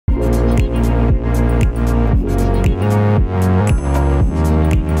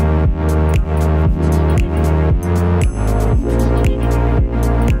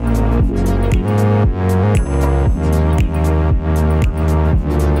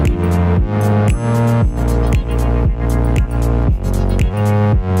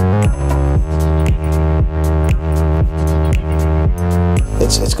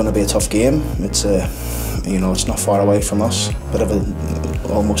going to be a tough game. It's it's not far away from us. Bit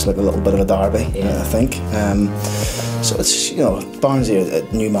of almost like a little bit of a derby, I think. So it's Barnsley, a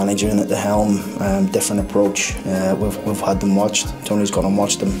new manager in at the helm, different approach. We've had them watched. Tony's gone and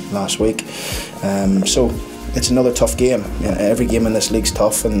watched them last week. So it's another tough game. Every game in this league's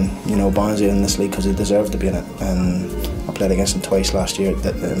tough, and Barnsley are in this league because they deserve to be in it. And I played against them twice last year at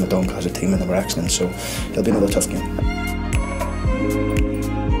the Doncaster team, and they were excellent. So it'll be another tough game.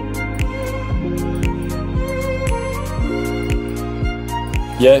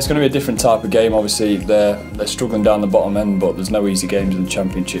 Yeah, it's going to be a different type of game. Obviously, they're struggling down the bottom end, but there's no easy games in the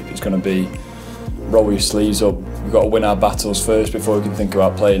Championship. It's going to be roll your sleeves up. We've got to win our battles first before we can think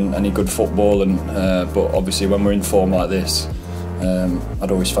about playing any good football. And but obviously, when we're in form like this, I'd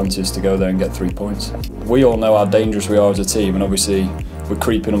always fancy us to go there and get 3 points. We all know how dangerous we are as a team, and obviously we're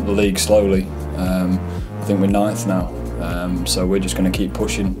creeping up the league slowly. I think we're 9th now, so we're just going to keep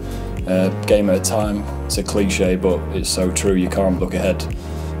pushing. Game at a time. It's a cliche, but it's so true. You can't look ahead.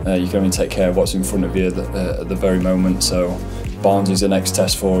 You can only take care of what's in front of you at the very moment. So Barnsley's the next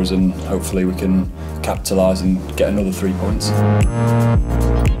test for us, and hopefully we can capitalise and get another 3 points.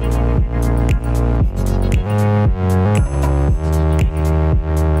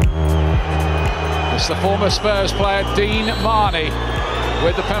 It's the former Spurs player Dean Marnie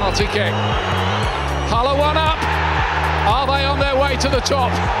with the penalty kick. Hull one up. Are they on their way to the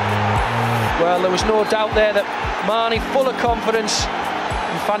top? Well, there was no doubt there that Marnie, full of confidence,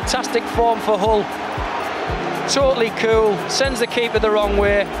 in fantastic form for Hull. Totally cool, sends the keeper the wrong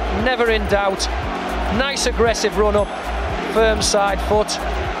way, never in doubt. Nice aggressive run up, firm side foot,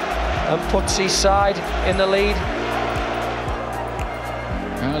 and puts his side in the lead.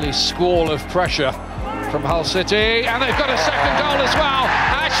 Early squall of pressure from Hull City, and they've got a second goal as well.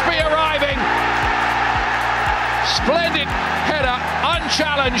 Ashby arriving. Splendid header,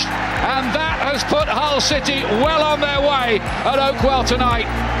 unchallenged, and that has put Hull City well on their way at Oakwell tonight.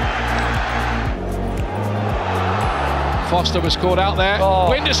 Foster was caught out there.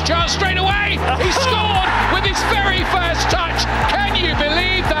 Windass chance straight away. He scored with his very first touch. Can you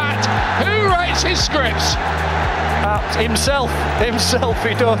believe that? Who writes his scripts? Himself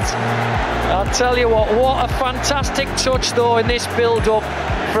he does. I'll tell you what a fantastic touch though in this build-up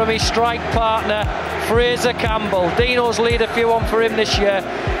from his strike partner, Fraser Campbell. Dino's lead a few on for him this year,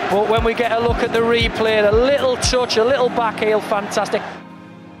 but when we get a look at the replay, a little touch, a little back heel, fantastic.